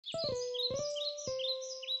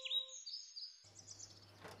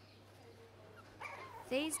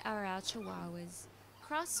These are our Chihuahuas,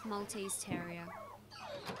 cross Maltese Terrier.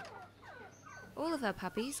 All of our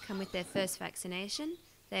puppies come with their first vaccination.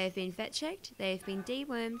 They have been vet checked, they have been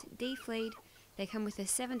dewormed, defleed, they come with a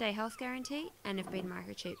 7-day health guarantee and have been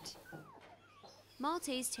microchipped.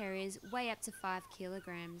 Maltese Terriers weigh up to 5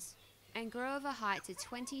 kilograms and grow of a height to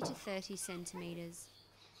 20 to 30 centimetres.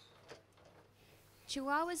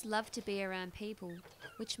 Chihuahuas love to be around people,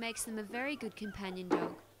 which makes them a very good companion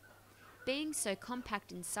dog. Being so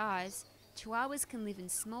compact in size, Chihuahuas can live in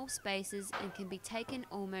small spaces and can be taken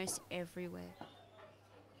almost everywhere.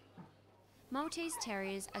 Maltese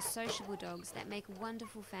Terriers are sociable dogs that make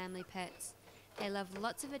wonderful family pets. They love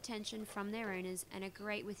lots of attention from their owners and are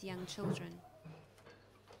great with young children.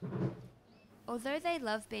 Although they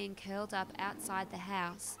love being curled up outside the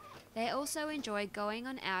house, they also enjoy going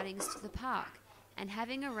on outings to the park and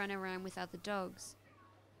having a run around with other dogs.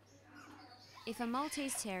 If a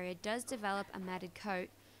Maltese Terrier does develop a matted coat,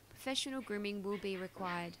 professional grooming will be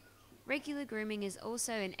required. Regular grooming is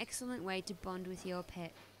also an excellent way to bond with your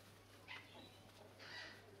pet.